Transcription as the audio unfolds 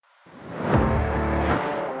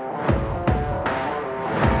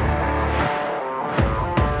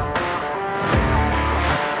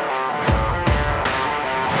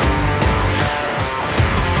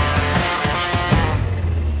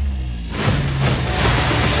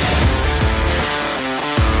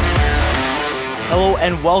Hello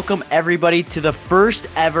and welcome everybody to the first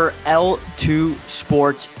ever L2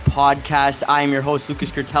 Sports podcast. I am your host,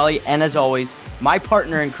 Lucas Curtelli, and as always, my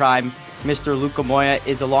partner in crime, Mr. Luca Moya,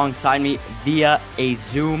 is alongside me via a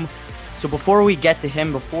Zoom. So before we get to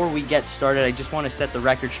him, before we get started, I just want to set the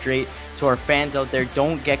record straight so our fans out there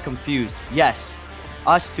don't get confused. Yes,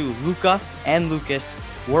 us two, Luca and Lucas,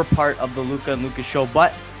 were part of the Luca and Lucas show,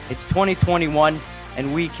 but it's 2021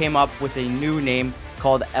 and we came up with a new name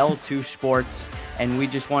called L2 Sports, and we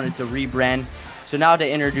just wanted to rebrand. So now to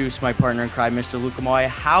introduce my partner in crime, Mr. Luca Moya.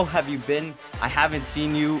 How have you been? I haven't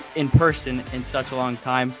seen you in person in such a long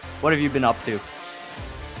time. What have you been up to?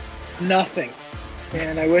 Nothing.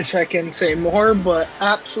 And I wish I can say more, but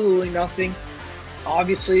absolutely nothing.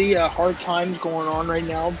 Obviously, hard times going on right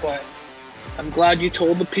now, but I'm glad you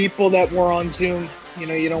told the people that we're on Zoom. You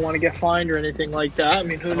know, you don't want to get fined or anything like that. I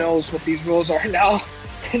mean, who knows what these rules are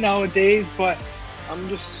nowadays, but I'm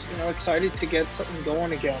just, excited to get something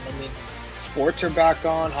going again. I mean, sports are back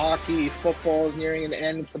on, hockey, football is nearing an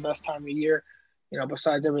end. It's the best time of year,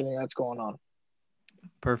 besides everything that's going on.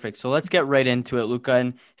 Perfect. So let's get right into it, Luca.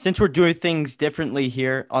 And since we're doing things differently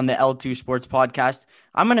here on the L2 Sports podcast,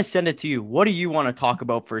 I'm going to send it to you. What do you want to talk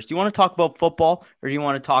about first? Do you want to talk about football or do you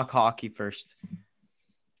want to talk hockey first?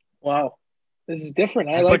 Wow. This is different.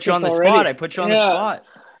 I like put you on the already. spot. I put you on the spot.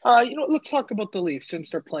 Let's talk about the Leafs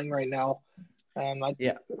since they're playing right now.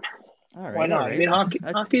 Yeah. All right. Why not? Right. I mean,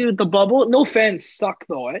 hockey with the bubble. No fans suck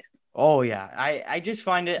though, eh? Oh yeah. I just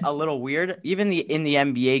find it a little weird. Even in the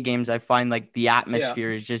NBA games, I find like the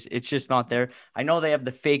atmosphere is just not there. I know they have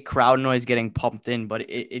the fake crowd noise getting pumped in, but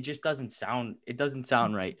it just doesn't sound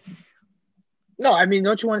right. No, I mean,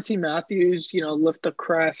 don't you want to see Matthews, lift the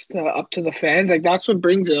crest up to the fans? Like, that's what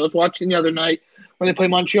brings it. I was watching the other night when they play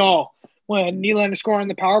Montreal. When Nylander scored on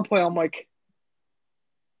the power play, I'm like,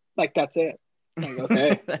 that's it. Like,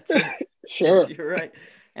 okay. That's it. Sure. You're right.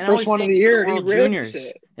 And first one of the year, World Juniors,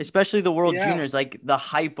 especially the World Juniors, like the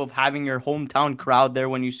hype of having your hometown crowd there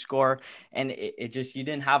when you score, and it just, you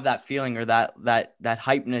didn't have that feeling or that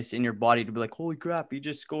hypeness in your body to be like, holy crap, you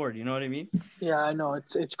just scored. You know what I mean? Yeah, I know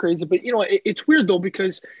it's crazy, but it's weird though,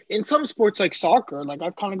 because in some sports like soccer, like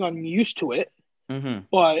I've kind of gotten used to it,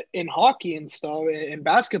 but in hockey and stuff, and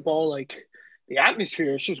basketball, like the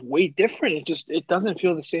atmosphere is just way different. It doesn't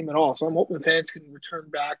feel the same at all. So I'm hoping fans can return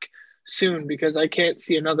back soon, because I can't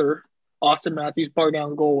see another Austin Matthews bar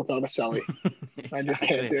down goal without a celly. Exactly. I just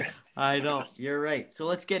can't do it. I know. You're right. So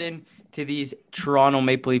let's get into these Toronto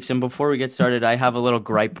Maple Leafs. And before we get started, I have a little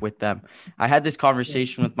gripe with them. I had this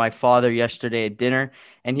conversation with my father yesterday at dinner,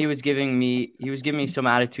 and he was giving me some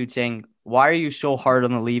attitude saying, why are you so hard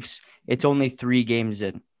on the Leafs? It's only 3 games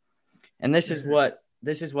in. And this is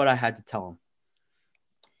what I had to tell him.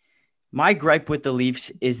 My gripe with the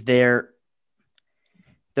Leafs is their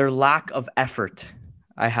lack of effort,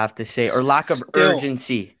 I have to say, or lack of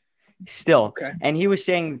urgency still. Okay. And he was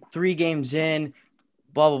saying 3 games in,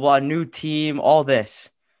 blah, blah, blah, new team, all this.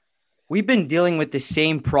 We've been dealing with the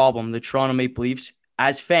same problem, the Toronto Maple Leafs,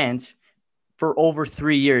 as fans for over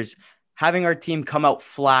 3 years, having our team come out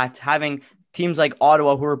flat, having teams like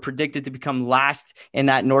Ottawa, who are predicted to become last in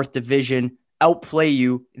that North Division, outplay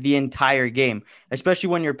you the entire game, especially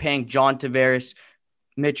when you're paying John Tavares,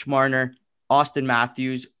 Mitch Marner, Austin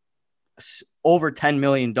Matthews over $10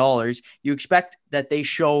 million. You expect that they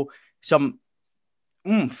show some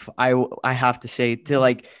oomph, I have to say, to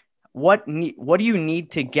like, what do you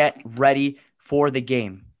need to get ready for the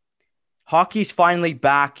game? Hockey's finally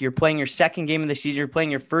back. You're playing your second game of the season. You're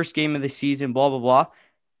playing your first game of the season, blah, blah, blah.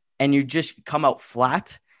 And you just come out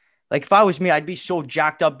flat. Like, if I was me, I'd be so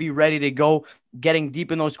jacked up, be ready to go, getting deep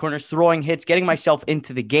in those corners, throwing hits, getting myself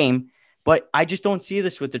into the game. But I just don't see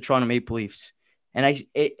this with the Toronto Maple Leafs. And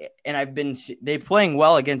they're playing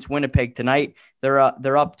well against Winnipeg tonight. They're up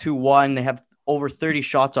 2-1. They have over 30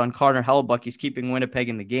 shots on Connor Hellebuyck. He's keeping Winnipeg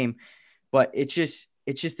in the game. But it's just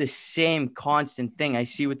the same constant thing I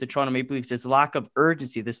see with the Toronto Maple Leafs, this lack of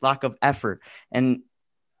urgency, this lack of effort. And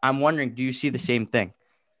I'm wondering, do you see the same thing?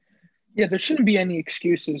 Yeah, there shouldn't be any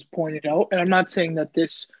excuses pointed out. And I'm not saying that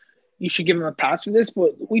you should give them a pass for this,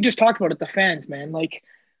 but we just talked about it, the fans, man. Like,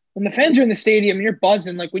 when the fans are in the stadium, you're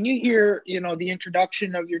buzzing. Like, when you hear, the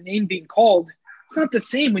introduction of your name being called, it's not the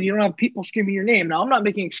same when you don't have people screaming your name. Now, I'm not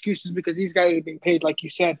making excuses, because these guys are being paid, like you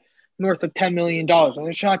said, north of $10 million. And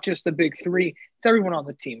it's not just the big 3. It's everyone on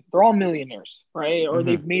the team. They're all millionaires, right? Or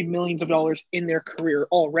they've made millions of dollars in their career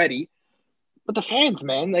already. But the fans,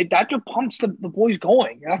 man, like, that just pumps the boys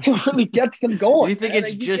going. That's what really gets them going. You think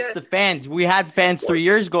it's just the fans? We had fans 3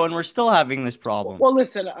 years ago, and we're still having this problem. Well,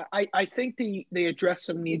 listen, I think they addressed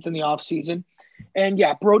some needs in the offseason. And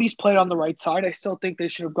yeah, Brody's played on the right side. I still think they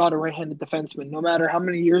should have got a right-handed defenseman, no matter how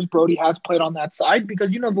many years Brody has played on that side,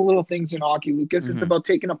 because you know the little things in hockey, Lucas. It's Mm-hmm. about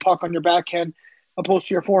taking a puck on your backhand opposed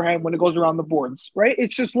to your forehand when it goes around the boards, right?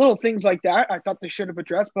 It's just little things like that I thought they should have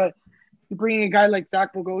addressed, but you bring in a guy like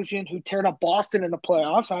Zach Bogosian who teared up Boston in the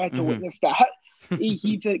playoffs. I had to Mm-hmm. witness that.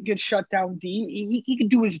 He's a good shutdown D. He can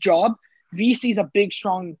do his job. VC's a big,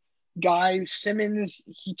 strong guy. Simmons,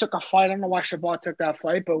 he took a fight. I don't know why Shabbat took that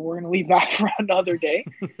fight, but we're going to leave that for another day.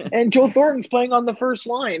 And Joe Thornton's playing on the first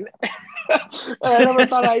line. I never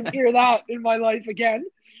thought I'd hear that in my life again.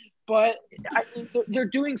 But I mean, they're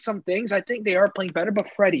doing some things. I think they are playing better. But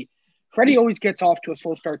Freddie always gets off to a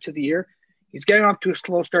slow start to the year. He's getting off to a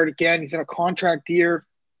slow start again. He's in a contract year.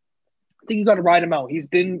 I think you got to ride him out. He's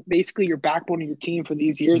been basically your backbone of your team for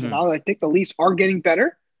these years. Mm-hmm. And now I think the Leafs are getting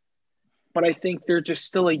better. But I think they're just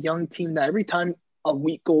still a young team that every time a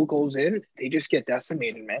weak goal goes in, they just get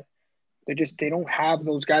decimated, man. They don't have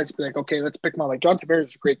those guys to be like, okay, let's pick my like John Tavares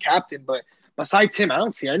is a great captain, but besides him, I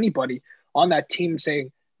don't see anybody on that team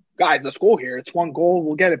saying, guys, let's go here. It's one goal,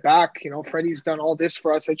 we'll get it back. You know, Freddie's done all this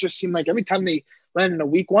for us. It just seemed like every time they land in a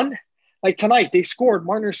weak one, like tonight, they scored.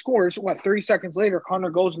 Marner scores. 30 seconds later,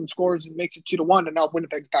 Connor goes and scores and makes it 2-1, and now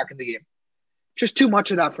Winnipeg's back in the game. Just too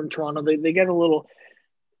much of that from Toronto. They get a little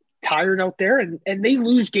tired out there, and they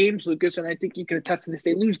lose games, Lucas, and I think you can attest to this.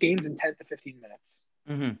 They lose games in 10 to 15 minutes.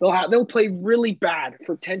 Mm-hmm. They'll play really bad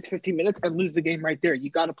for 10 to 15 minutes and lose the game right there.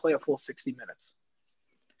 You got to play a full 60 minutes.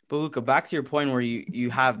 But Luca, back to your point where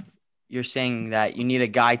you're saying that you need a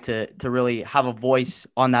guy to really have a voice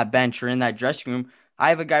on that bench or in that dressing room. I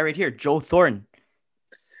have a guy right here, Joe Thornton.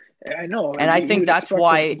 I know. And I think that's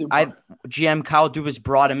why GM Kyle Dubas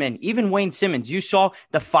brought him in. Even Wayne Simmons, you saw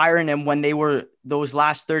the fire in him when they were those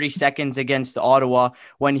last 30 seconds against Ottawa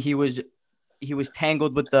when he was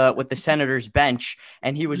tangled with the Senators bench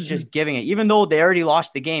and he was just giving it. Even though they already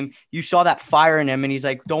lost the game, you saw that fire in him and he's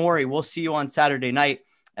like, don't worry, we'll see you on Saturday night.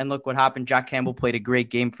 And look what happened. Jack Campbell played a great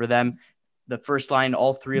game for them. The first line,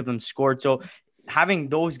 all three of them scored. So having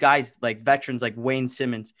those guys like veterans like Wayne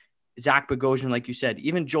Simmons, Zach Bogosian, like you said,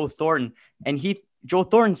 even Joe Thornton, and Joe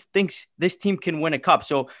Thornton thinks this team can win a cup.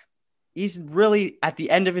 So he's really at the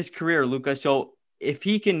end of his career, Luca. So if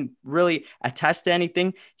he can really attest to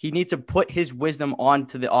anything, he needs to put his wisdom on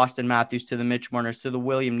to the Austin Matthews, to the Mitch Marners, to the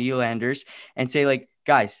William Nylanders, and say, like,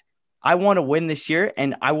 guys, I want to win this year,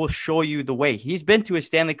 and I will show you the way. He's been to a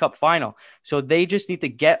Stanley Cup final, so they just need to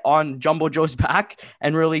get on Jumbo Joe's back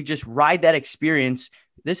and really just ride that experience.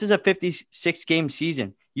 This is a 56-game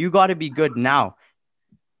season. You got to be good now.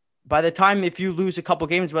 By the time, if you lose a couple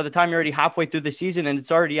games, by the time you're already halfway through the season and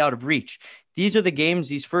it's already out of reach. These are the games,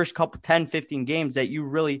 these first couple 10, 15 games that you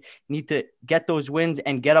really need to get those wins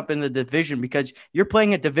and get up in the division because you're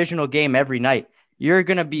playing a divisional game every night. You're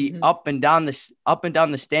going to be up and down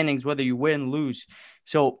the standings, whether you win, lose.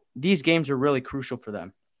 So these games are really crucial for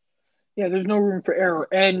them. Yeah, there's no room for error.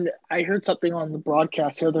 And I heard something on the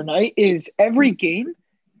broadcast the other night is every game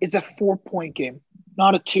is a 4-point game,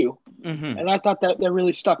 not a 2. Mm-hmm. And I thought that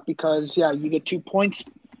really stuck because, yeah, you get 2 points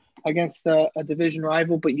against a division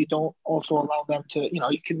rival, but you don't also allow them to,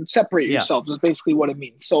 you can separate yourselves is basically what it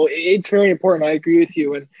means. So it's very important. I agree with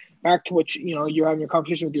you. And back to what, you're having a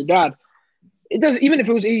conversation with your dad. It does, even if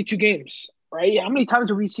it was 82 games, right? How many times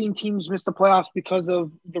have we seen teams miss the playoffs because of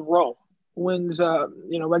the row wins,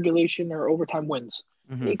 regulation or overtime wins?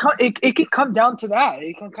 Mm-hmm. It can come down to that.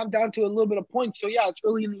 It can come down to a little bit of points. So, yeah, it's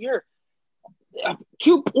early in the year.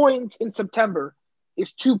 2 points in September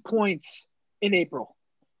is 2 points in April.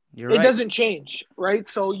 It doesn't change, right?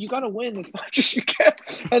 So you got to win as much as you can.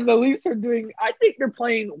 And the Leafs are I think they're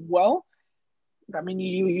playing well. I mean,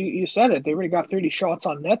 you said it. They already got 30 shots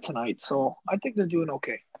on net tonight. So I think they're doing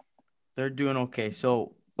okay. They're doing okay.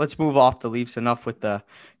 So let's move off the Leafs. Enough with the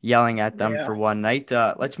yelling at them for one night.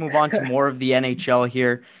 Let's move on to more of the NHL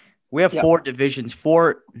here. We have 4 divisions,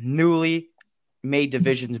 4 newly made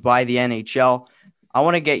divisions by the NHL. I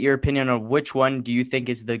want to get your opinion on which one do you think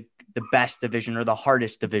is the best division or the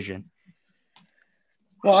hardest division?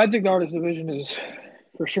 Well, I think the hardest division is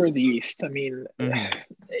for sure the East. I mean,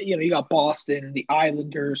 you got Boston, the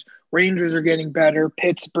Islanders, Rangers are getting better,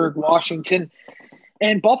 Pittsburgh, Washington,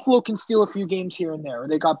 and Buffalo can steal a few games here and there.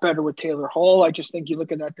 They got better with Taylor Hall. I just think you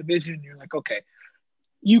look at that division and you're like, okay,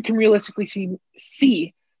 you can realistically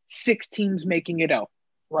see 6 teams making it out,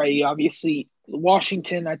 right? Obviously,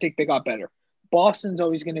 Washington, I think they got better. Boston's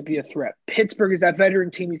always going to be a threat. Pittsburgh is that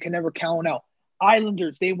veteran team you can never count out.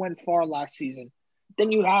 Islanders, they went far last season. Then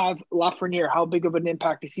you have Lafreniere. How big of an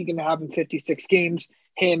impact is he going to have in 56 games?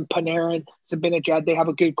 Him, Panarin, Zibanejad, they have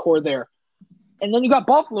a good core there. And then you got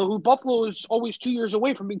Buffalo is always 2 years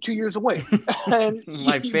away from being 2 years away. And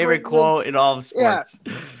My favorite quote in all of sports.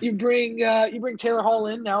 Yeah, you bring Taylor Hall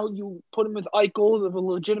in now. You put him with Eichel, the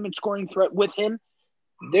legitimate scoring threat with him.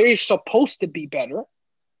 They're supposed to be better,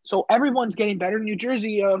 so everyone's getting better. New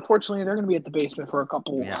Jersey, unfortunately, they're going to be at the basement for a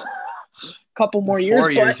couple more years.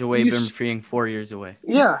 4 years away, being 4 years away.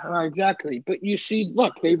 Yeah, exactly. But you see,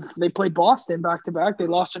 look, they played Boston back to back. They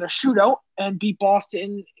lost in a shootout and beat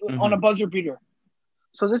Boston on a buzzer beater.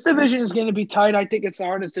 So this division is going to be tight. I think it's the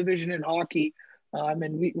hardest division in hockey.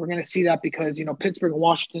 And we're going to see that because, Pittsburgh and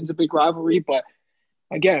Washington's a big rivalry. But,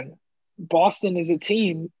 again, Boston is a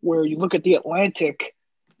team where you look at the Atlantic,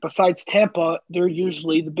 besides Tampa, they're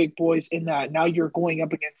usually the big boys in that. Now you're going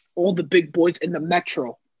up against all the big boys in the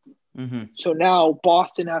Metro. Mm-hmm. So now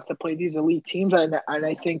Boston has to play these elite teams. And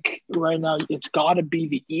I think right now it's got to be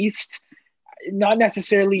the East. Not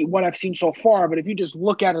necessarily what I've seen so far, but if you just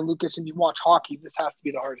look at it, Lucas, and you watch hockey, this has to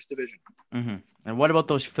be the hardest division. Mm-hmm. And what about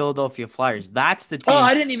those Philadelphia Flyers? That's the team. Oh,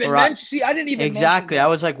 I didn't even mention. See, I didn't even exactly. I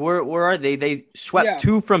was like, where are they? They swept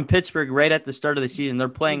 2 from Pittsburgh right at the start of the season. They're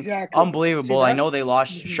playing unbelievable. I know they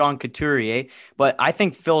lost Sean Couturier, but I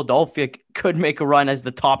think Philadelphia could make a run as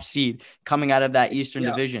the top seed coming out of that Eastern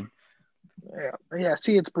division. Yeah.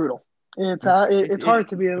 See, it's brutal. It's hard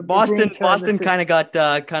to be a Boston kind of got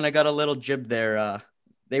a little jib there.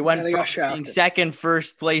 They went from being second,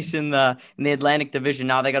 first place in the Atlantic Division.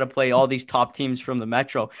 Now they got to play all these top teams from the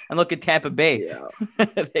Metro. And look at Tampa Bay. Yeah.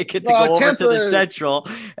 They get to go over to the Central,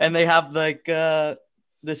 and they have the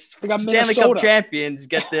Stanley Cup champions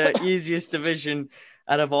get the easiest division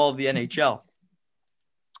out of all of the NHL.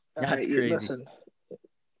 That's crazy. Listen,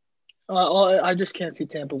 I just can't see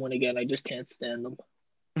Tampa win again. I just can't stand them.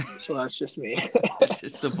 So that's just me. It's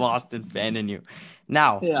just the Boston fan in you.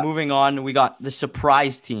 Now, moving on, we got the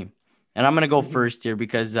surprise team. And I'm going to go first here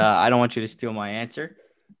because I don't want you to steal my answer.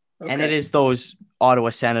 Okay. And it is those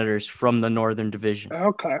Ottawa Senators from the Northern Division.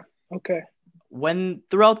 Okay. When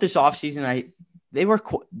throughout this offseason, they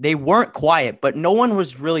weren't quiet, but no one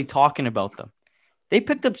was really talking about them. They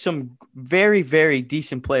picked up some very, very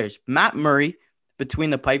decent players. Matt Murray, between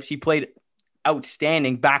the pipes, he played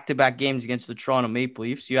outstanding back-to-back games against the Toronto Maple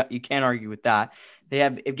Leafs. You can't argue with that. They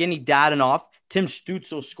have Evgeny Dadonov. Tim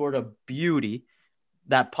Stützle scored a beauty.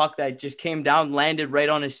 That puck that just came down, landed right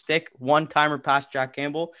on his stick, one-timer past Jack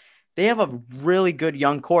Campbell. They have a really good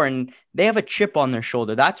young core, and they have a chip on their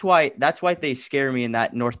shoulder. That's why they scare me in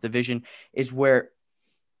that North Division, is where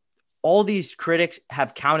all these critics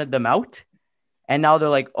have counted them out, and now they're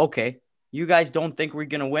like, okay, you guys don't think we're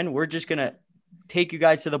going to win? We're just going to take you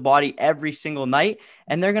guys to the body every single night,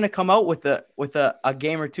 and they're going to come out with a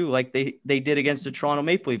game or two like they did against the Toronto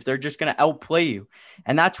Maple Leafs. They're just going to outplay you,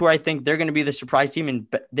 and that's where I think they're going to be the surprise team. And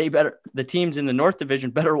the teams in the North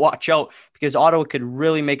Division better watch out, because Ottawa could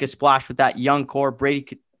really make a splash with that young core.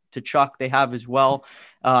 Brady Tkachuk they have as well.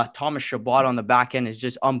 Thomas Chabot on the back end is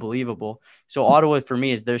just unbelievable. So Ottawa for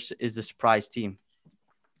me is the surprise team.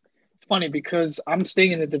 It's funny because I'm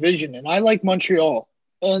staying in the division and I like Montreal.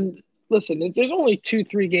 And listen, there's only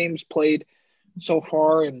 2-3 games played so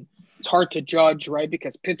far, and it's hard to judge, right?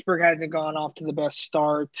 Because Pittsburgh hasn't gone off to the best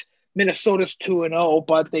start. Minnesota's 2-0,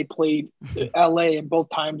 but they played LA, and both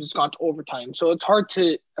times it's gone to overtime. So it's hard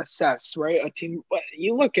to assess, right? A team. But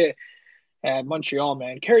you look at Montreal,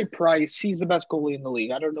 man. Carey Price, he's the best goalie in the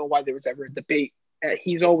league. I don't know why there was ever a debate.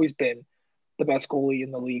 He's always been the best goalie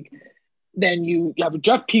in the league. Then you have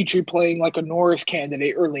Jeff Petrie playing like a Norris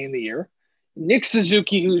candidate early in the year. Nick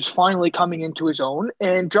Suzuki, who's finally coming into his own,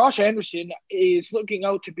 and Josh Anderson is looking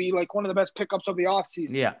out to be like one of the best pickups of the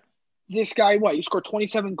offseason. Yeah. This guy, he scored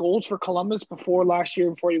 27 goals for Columbus before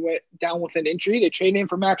he went down with an injury. They traded him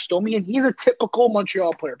for Max Domi, and he's a typical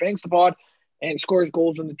Montreal player. Bangs the pod and scores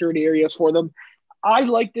goals in the dirty areas for them. I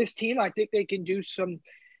like this team. I think they can do some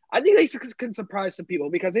 – I think they can surprise some people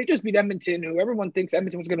because they just beat Edmonton, who everyone thinks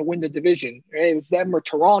Edmonton was going to win the division. Right? It was them or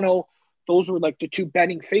Toronto. Those were like the two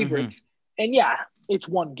betting favorites. Mm-hmm. And yeah, it's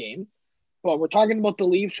one game, but we're talking about the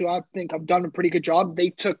Leafs, who I think have done a pretty good job. They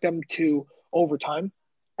took them to overtime,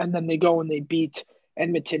 and then they go and they beat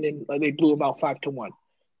Edmonton, and they blew them out 5-1.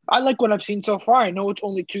 I like what I've seen so far. I know it's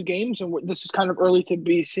only 2 games, and this is kind of early to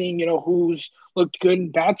be seeing, who's looked good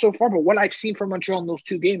and bad so far. But what I've seen from Montreal in those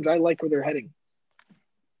 2 games, I like where they're heading.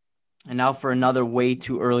 And now for another way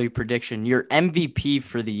too early prediction, your MVP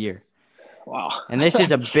for the year. Wow. And this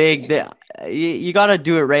is a big – you got to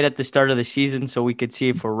do it right at the start of the season so we could see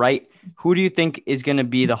if we're right. Who do you think is going to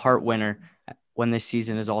be the Hart winner when this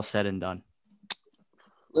season is all said and done?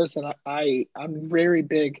 Listen, I'm very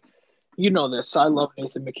big. You know this. I love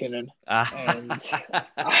Nathan MacKinnon. And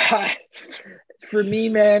for me,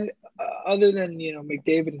 man, other than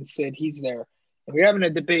McDavid and Sid, he's there. And we're having a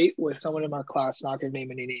debate with someone in my class. Not gonna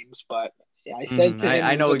name any names, but yeah, I said to him,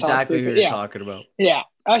 I he was know a top exactly three. who you're talking about. Yeah,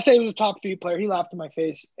 I say he was a top 3 player. He laughed in my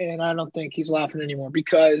face, and I don't think he's laughing anymore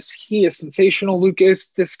because he is sensational. Lucas,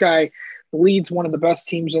 this guy leads one of the best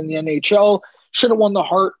teams in the NHL. Should have won the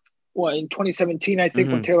Hart. In 2017, I think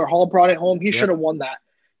when Taylor Hall brought it home, he should have won that.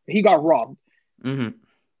 He got robbed.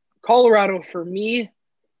 Colorado, for me,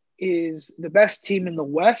 is the best team in the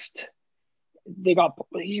West.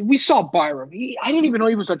 We saw Byram. I didn't even know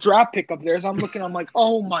he was a draft pick of theirs. I'm like,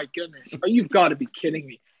 oh my goodness, you've got to be kidding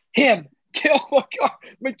me. Him,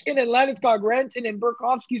 McKinnon, Landeskog, Renton, and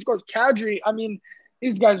Burakovsky scores Kadri. I mean,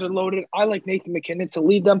 these guys are loaded. I like Nathan McKinnon to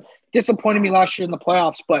lead them. Disappointed me last year in the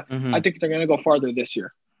playoffs, but I think they're going to go farther this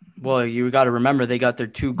year. Well, you got to remember they got their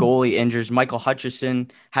 2 goalie injuries. Michael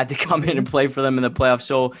Hutchison had to come in and play for them in the playoffs.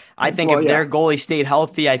 So I think if their goalie stayed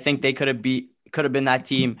healthy, I think they could have been that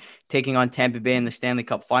team taking on Tampa Bay in the Stanley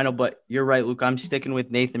Cup final. But you're right, Luke. I'm sticking with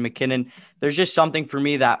Nathan McKinnon. There's just something for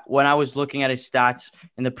me that when I was looking at his stats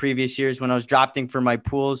in the previous years, when I was drafting for my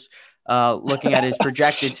pools, looking at his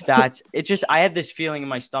projected stats, I had this feeling in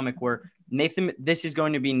my stomach where this is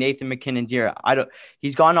going to be Nathan McKinnon's year.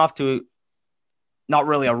 He's gone off to not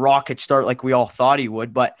really a rocket start like we all thought he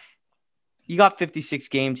would, but he got 56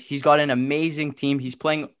 games. He's got an amazing team. He's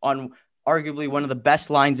playing on arguably one of the best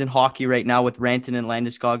lines in hockey right now with Ranton and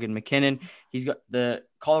Landeskog and McKinnon. He's got the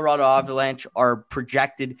Colorado Avalanche are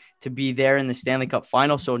projected to be there in the Stanley Cup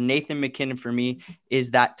final. So Nathan McKinnon for me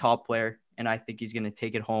is that top player, and I think he's going to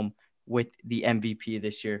take it home with the MVP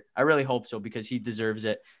this year. I really hope so because he deserves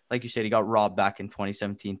it. Like you said, he got robbed back in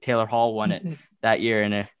 2017. Taylor Hall won it that year,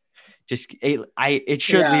 and it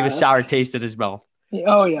should leave a sour taste in his mouth.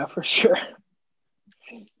 Oh, yeah, for sure.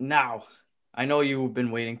 Now, I know you've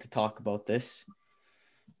been waiting to talk about this.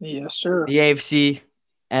 Yes, sir. The AFC,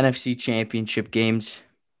 NFC championship games.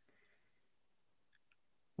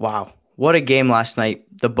 Wow. What a game last night.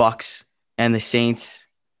 The Bucks and the Saints.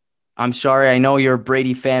 I'm sorry. I know you're a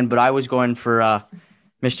Brady fan, but I was going for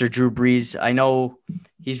Mr. Drew Brees. I know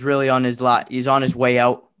he's really he's on his way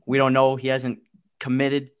out. We don't know. He hasn't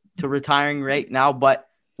committed to retiring right now, but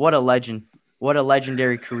what a legend. What a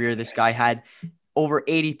legendary career this guy had. Over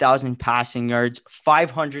 80,000 passing yards,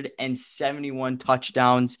 571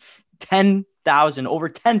 touchdowns, over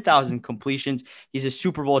 10,000 completions. He's a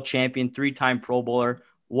Super Bowl champion, 3-time Pro Bowler.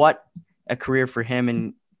 What a career for him.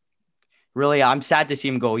 And really, I'm sad to see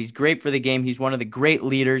him go. He's great for the game. He's one of the great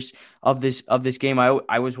leaders of this game.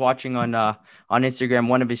 I was watching on Instagram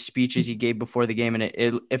one of his speeches he gave before the game, and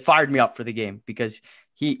it fired me up for the game because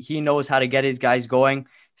he knows how to get his guys going.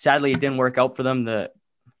 Sadly, it didn't work out for them. The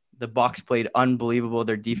Bucs played unbelievable.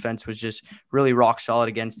 Their defense was just really rock solid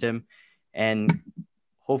against him. And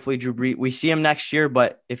hopefully Drew Brees, we see him next year,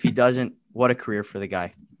 but if he doesn't, what a career for the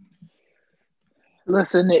guy.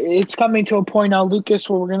 Listen, it's coming to a point now, Lucas,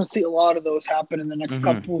 where we're going to see a lot of those happen in the next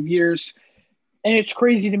couple of years. And it's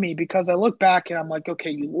crazy to me because I look back and I'm like,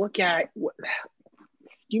 okay, you look at do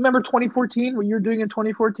you remember 2014, what you were doing in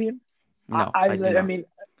 2014? No, I mean,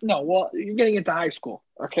 no, well, you're getting into high school,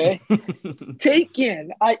 okay?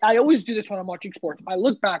 I always do this when I'm watching sports. I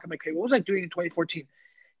look back, I'm like, okay, what was I doing in 2014?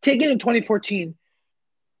 Take in 2014,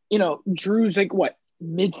 Drew's like, what,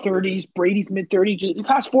 mid-30s, Brady's mid-30s. You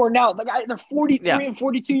fast forward now, they're 43 and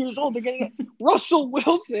 42 years old. They're getting it. Russell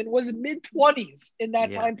Wilson was mid-20s in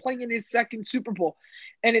that time playing in his second Super Bowl.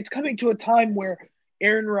 And it's coming to a time where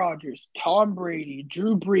Aaron Rodgers, Tom Brady,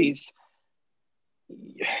 Drew Brees,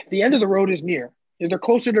 the end of the road is near. They're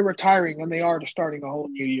closer to retiring than they are to starting a whole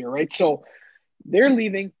new year, right? So they're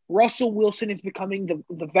leaving. Russell Wilson is becoming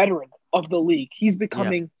the veteran of the league. He's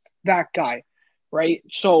becoming that guy, right?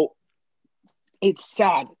 So it's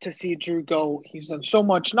sad to see Drew go. He's done so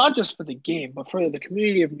much, not just for the game, but for the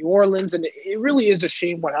community of New Orleans. And it really is a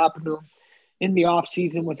shame what happened to him in the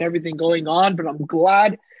offseason with everything going on. But I'm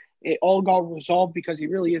glad it all got resolved because he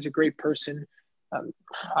really is a great person.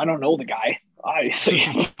 I don't know the guy, obviously.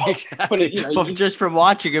 Exactly. But just from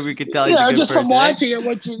watching him, we could tell he's a good just person. From watching it,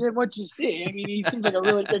 what you see. I mean, he seems like a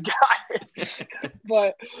really good guy.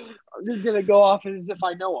 But I'm just going to go off as if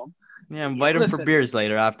I know him. Yeah, invite him for beers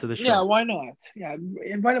later after the show. Yeah, why not? Yeah,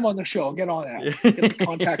 invite him on the show. Get on that. Get the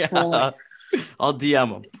contacts rolling. I'll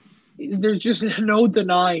DM him. There's just no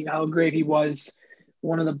denying how great he was.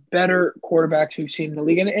 One of the better quarterbacks we've seen in the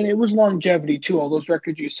league. And it was longevity, too, all those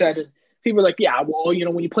records you said. And people are like, yeah, well,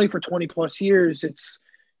 when you play for 20-plus years, it's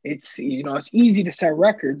easy to set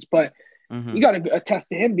records. But you got to attest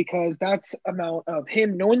to him because that's amount of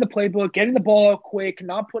him knowing the playbook, getting the ball out quick,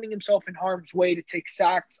 not putting himself in harm's way to take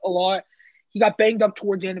sacks a lot. he got banged up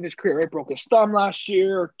towards the end of his career. Right? Broke his thumb last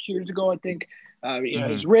year or 2 years ago, I think.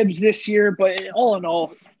 His ribs this year. But all in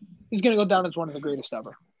all, he's going to go down as one of the greatest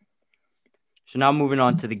ever. So now moving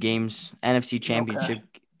on to the games, NFC Championship.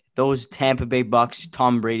 Okay. Those Tampa Bay Bucks,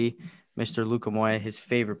 Tom Brady, Mr. Luka Moya, his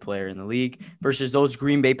favorite player in the league, versus those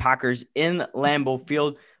Green Bay Packers in Lambeau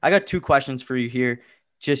Field. I got 2 questions for you here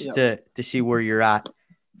just to see where you're at.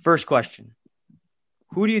 First question,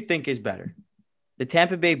 who do you think is better? The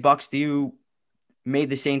Tampa Bay Bucks, made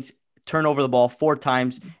the Saints turn over the ball 4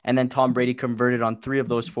 times, and then Tom Brady converted on 3 of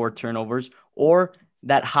those 4 turnovers, or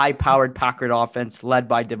that high-powered Packard offense led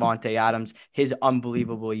by Davante Adams, his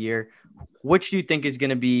unbelievable year. Which do you think is going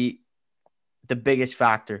to be the biggest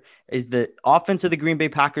factor? Is the offense of the Green Bay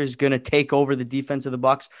Packers going to take over the defense of the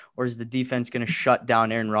Bucks, or is the defense going to shut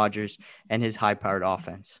down Aaron Rodgers and his high-powered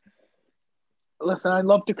offense? Listen, I'd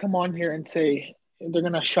love to come on here and say they're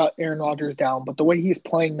going to shut Aaron Rodgers down, but the way he's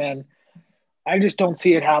playing, man, I just don't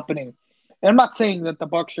see it happening. And I'm not saying that the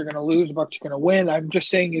Bucs are going to lose, the Bucs are going to win. I'm just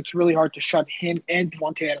saying it's really hard to shut him and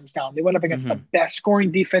Davante Adams down. They went up against the best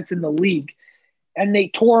scoring defense in the league, and they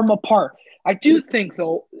tore him apart. I do think,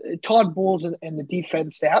 though, Todd Bowles and the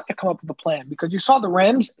defense, they have to come up with a plan, because you saw the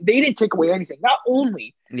Rams, they didn't take away anything. Not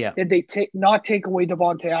only did they not take away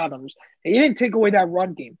Davante Adams, they didn't take away that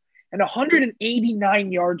run game. And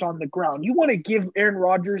 189 yards on the ground. You want to give Aaron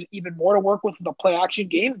Rodgers even more to work with the play-action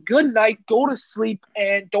game? Good night, go to sleep,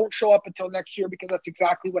 and don't show up until next year, because that's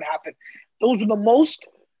exactly what happened. Those are the most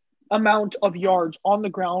amount of yards on the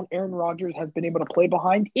ground Aaron Rodgers has been able to play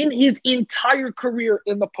behind in his entire career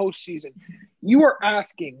in the postseason. You are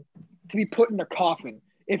asking to be put in a coffin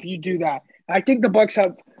if you do that. I think the Bucs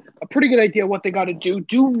have a pretty good idea what they got to do.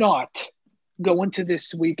 Do not go into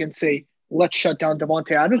this week and say, let's shut down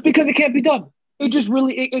Davante Adams, because it can't be done. It just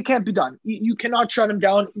really, it can't be done. You cannot shut him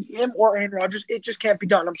down, him or Aaron Rodgers. It just can't be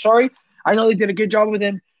done. I'm sorry. I know they did a good job with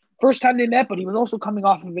him first time they met, but he was also coming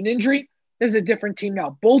off of an injury. This is a different team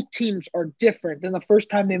now. Both teams are different than the first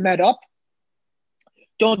time they met up.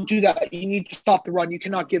 Don't do that. You need to stop the run. You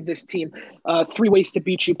cannot give this team 3 ways to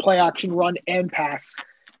beat you: play action, run, and pass.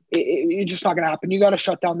 It's just not going to happen. You got to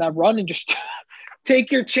shut down that run and just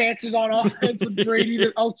take your chances on offense with Brady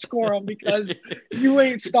to outscore them, because you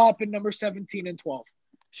ain't stopping number 17 and 12.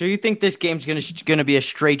 So you think this game's gonna be a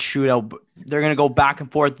straight shootout? They're gonna go back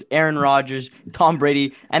and forth. Aaron Rodgers, Tom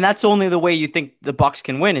Brady, and that's only the way you think the Bucs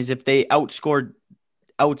can win, is if they outscore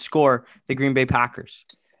the Green Bay Packers.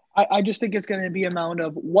 I just think it's going to be an amount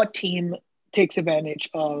of what team takes advantage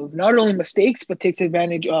of not only mistakes, but takes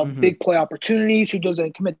advantage of big play opportunities, who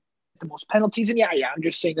doesn't commit the most penalties. And I'm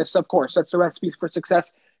just saying this, of course, that's the recipe for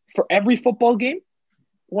success for every football game.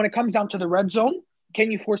 When it comes down to the red zone,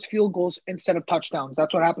 can you force field goals instead of touchdowns?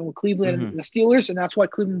 That's what happened with Cleveland and the Steelers, and that's why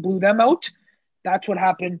Cleveland blew them out. That's what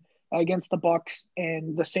happened against the Bucs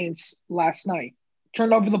and the Saints last night.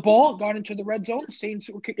 Turned over the ball, got into the red zone. Saints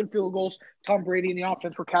were kicking field goals. Tom Brady and the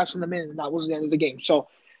offense were cashing them in, and that was the end of the game. So,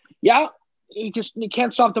 you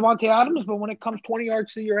can't stop Davante Adams, but when it comes 20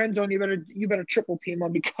 yards to your end zone, you better triple team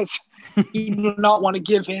him, because you do not want to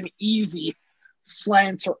give him easy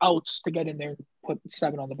slants or outs to get in there and put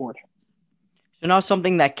 7 on the board. So now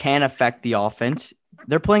something that can affect the offense.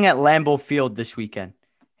 They're playing at Lambeau Field this weekend.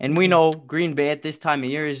 And we know Green Bay at this time of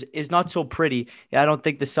year is not so pretty. I don't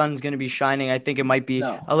think the sun's going to be shining. I think it might be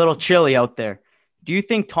a little chilly out there. Do you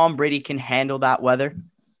think Tom Brady can handle that weather?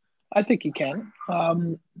 I think he can. I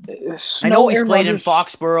know he's played in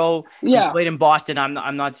Foxborough. Yeah. He's played in Boston.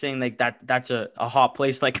 I'm not saying like that's a hot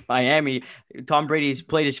place like Miami. Tom Brady's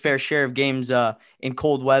played his fair share of games in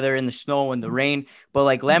cold weather, in the snow and the rain. But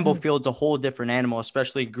like Lambeau Field's a whole different animal,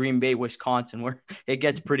 especially Green Bay, Wisconsin, where it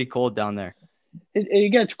gets pretty cold down there.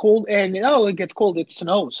 It gets cold, and not only it gets cold, it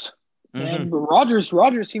snows. And Rodgers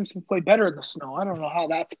seems to play better in the snow. I don't know how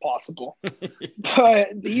that's possible, but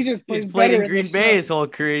he's played in Green Bay his whole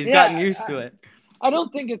career. He's gotten used to it. I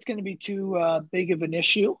don't think it's going to be too big of an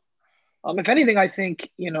issue. If anything, I think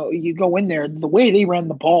you go in there, the way they ran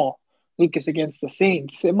the ball, Lucas, against the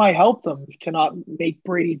Saints, it might help them to not make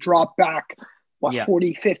Brady drop back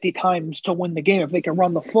 40, 50 times to win the game. If they can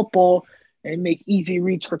run the football and make easy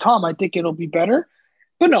reads for Tom, I think it'll be better.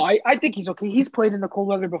 But no, I think he's okay. He's played in the cold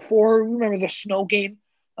weather before. Remember the snow game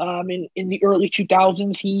in the early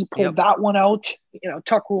 2000s? He pulled that one out,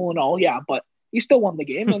 tuck rule and all. Yeah, but he still won the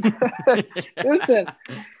game. And listen,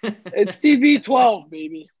 it's TB12,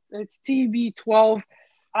 baby. It's TB12.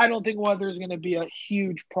 I don't think weather is going to be a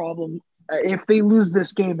huge problem. If they lose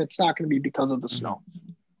this game, it's not going to be because of the snow.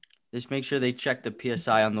 Just make sure they check the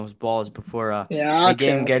PSI on those balls before the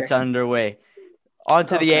game gets underway. On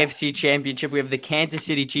to the Okay. AFC Championship. We have the Kansas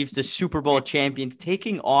City Chiefs, the Super Bowl champions,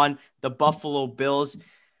 taking on the Buffalo Bills.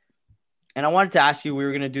 And I wanted to ask you, we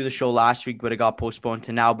were going to do the show last week, but it got postponed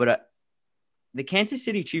to now. But the Kansas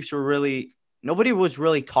City Chiefs nobody was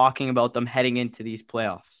really talking about them heading into these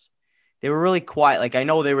playoffs. They were really quiet. Like, I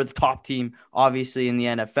know they were the top team, obviously, in the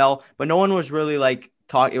NFL, but no one was really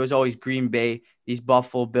it was always Green Bay, these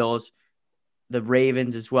Buffalo Bills, the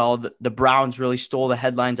Ravens as well. The Browns really stole the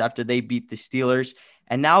headlines after they beat the Steelers.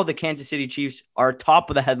 And now the Kansas City Chiefs are top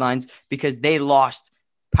of the headlines because they lost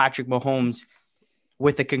Patrick Mahomes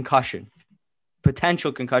with a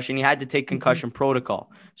potential concussion. He had to take concussion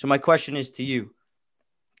protocol. So my question is to you,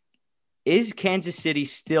 is Kansas City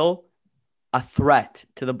still a threat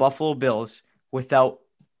to the Buffalo Bills without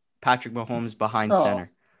Patrick Mahomes behind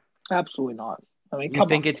center? Absolutely not. I mean, you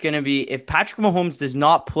think it's going to be, if Patrick Mahomes does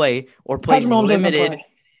not play or plays limited,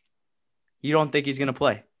 you don't think he's going to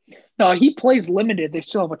play? No, he plays limited. They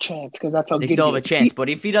still have a chance because that's how they good still he have is. a chance. But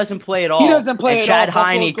if he doesn't play at all, he doesn't play and at Chad all,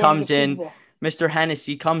 Henne comes in, Mr.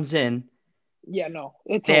 Hennessy comes in, yeah, no,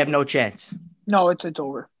 they have no chance. No, it's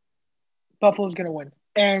over. Buffalo's going to win.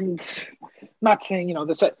 And I'm not saying,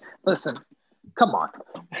 this. Listen, come on.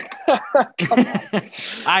 Come on.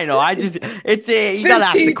 I know. You got to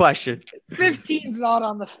ask the question. 15's not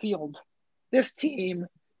on the field. This team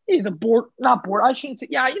is I shouldn't say,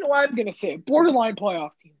 yeah, you know what I'm going to say, borderline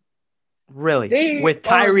playoff team. Really? With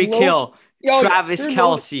Tyreek Hill, Travis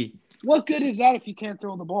Kelce. What good is that if you can't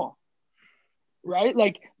throw the ball? Right?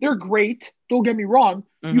 Like, they're great. Don't get me wrong.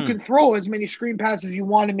 Mm-hmm. You can throw as many screen passes as you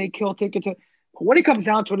want to make Hill take it to. But when it comes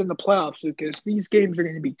down to it in the playoffs, Lucas, these games are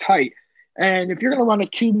going to be tight. And if you're going to run a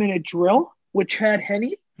 2-minute drill with Chad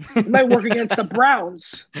Henne, it might work against the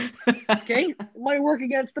Browns. Okay? It might work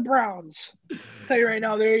against the Browns. I'll tell you right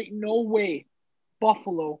now, there ain't no way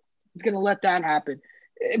Buffalo is going to let that happen.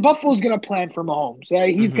 Buffalo's going to plan for Mahomes.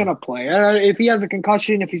 He's going to play. If he has a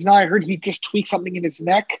concussion, if he's not, I heard he just tweaked something in his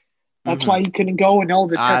neck. That's why he couldn't go, and all of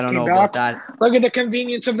his tests came back. Look at the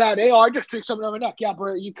convenience of that. Hey, I just tweaked something on my neck. Yeah,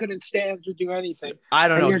 but you couldn't stand to do anything. I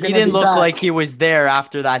don't know. He didn't look like he was there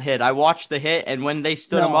after that hit. I watched the hit, and when they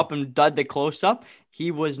stood him up and did the close-up, he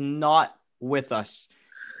was not with us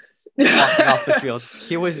walking off the field.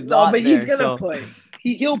 He was not there. He's going to play.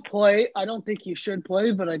 He'll play. I don't think he should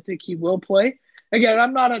play, but I think he will play. Again,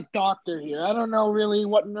 I'm not a doctor here. I don't know really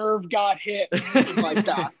what nerve got hit or anything like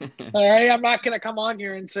that. All right? I'm not going to come on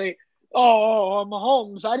here and say,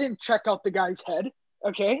 Mahomes, I didn't check out the guy's head,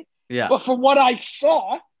 okay? Yeah. But from what I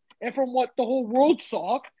saw and from what the whole world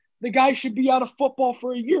saw, the guy should be out of football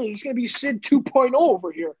for a year. There's going to be Sid 2.0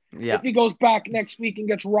 over here if he goes back next week and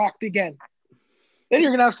gets rocked again. Then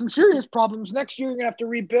you're going to have some serious problems. Next year, you're going to have to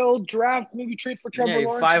rebuild, draft, maybe trade for Trevor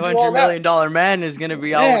Lawrence. $500 million man is going to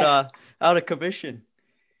be out of commission.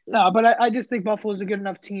 No, but I just think Buffalo's a good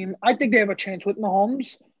enough team. I think they have a chance with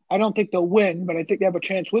Mahomes. I don't think they'll win, but I think they have a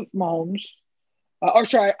chance with Mahomes.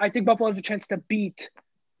 I think Buffalo has a chance to beat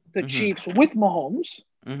the Chiefs with Mahomes.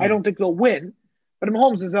 I don't think they'll win, but if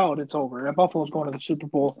Mahomes is out, it's over. Buffalo's going to the Super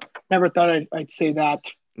Bowl. Never thought I'd say that.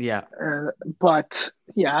 Yeah. But,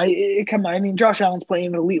 yeah, come on. I mean, Josh Allen's playing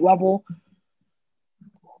at an elite level.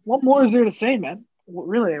 What more is there to say, man?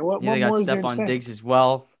 Really, what more is there to say? They got Stephon Diggs as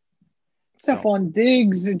well. Stephon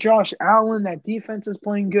Diggs, Josh Allen, that defense is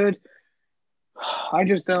playing good. I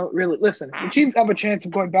just don't really – listen, the Chiefs have a chance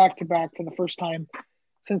of going back-to-back for the first time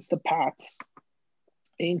since the Pats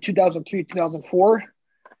in 2003, 2004.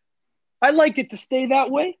 I'd like it to stay that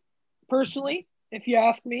way, personally. If you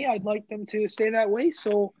ask me, I'd like them to stay that way.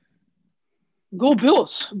 So, go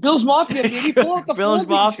Bills. Bills Mafia, baby. Pull out the Bills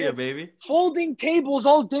Mafia, baby. Folding tables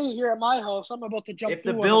all day here at my house. I'm about to jump through. If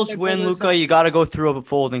the Bills win, Luca, you got to go through a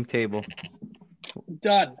folding table.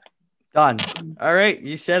 Done. All right.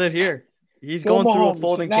 You said it here. He's going through a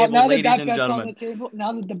folding table, ladies and gentlemen.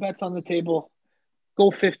 Now that the bet's on the table, go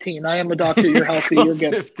 15. I am a doctor. You're healthy. You're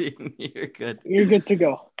good. 15. You're good. You're good to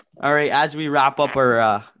go. All right. As we wrap up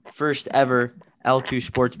our first ever L2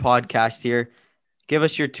 Sports podcast here, give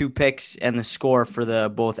us your 2 picks and the score for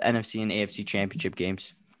the both NFC and AFC championship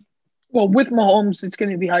games. Well, with Mahomes, it's going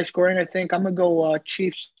to be high scoring, I think. I'm going to go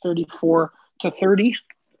Chiefs 34-30.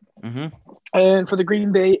 And for the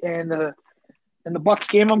Green Bay and the Bucks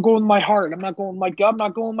game, I'm going with my heart. I'm not going with my gut. I'm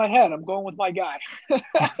not going with my head. I'm going with my guy.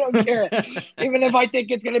 I don't care. Even if I think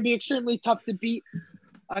it's going to be extremely tough to beat,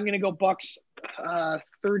 I'm going to go Bucks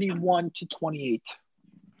 31-28.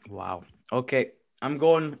 Wow. Okay. I'm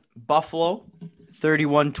going Buffalo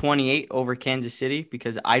 31-28 over Kansas City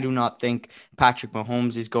because I do not think Patrick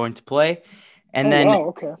Mahomes is going to play. And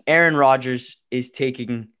Aaron Rodgers is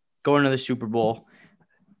going to the Super Bowl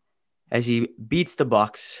as he beats the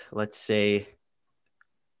Bucks, let's say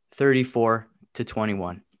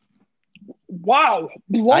 34-21. Wow.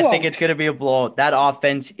 Blowout. I think it's going to be a blowout. That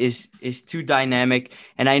offense is too dynamic.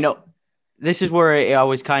 And I know this is where it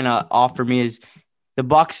always kind of off for me is the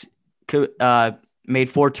Bucs made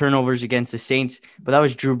 4 turnovers against the Saints, but that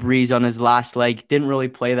was Drew Brees on his last leg. Didn't really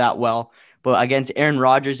play that well. But against Aaron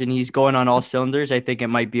Rodgers, and he's going on all cylinders, I think it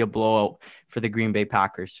might be a blowout for the Green Bay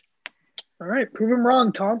Packers. All right. Prove him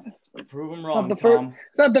wrong, Tom. Prove him wrong, Tom.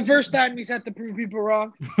 It's not the first time he's had to prove people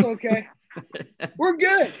wrong. It's okay. We're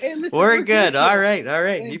good. Hey, listen, we're good. All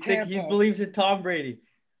right. He believes in Tom Brady.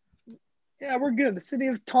 Yeah, we're good. The city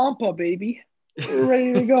of Tampa, baby. We're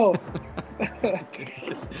ready to go.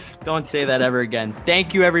 Don't say that ever again.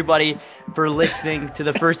 Thank you, everybody, for listening to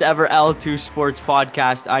the first ever L2 Sports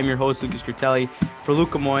podcast. I'm your host, Lucas Curtelli. For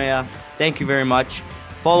Luca Moya, thank you very much.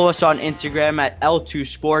 Follow us on Instagram at L2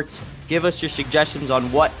 Sports. Give us your suggestions on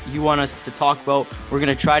what you want us to talk about. We're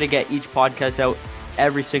going to try to get each podcast out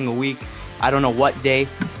every single week. I don't know what day,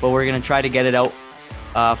 but we're going to try to get it out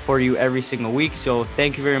for you every single week. So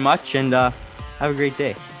thank you very much, and have a great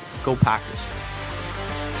day. Go Packers.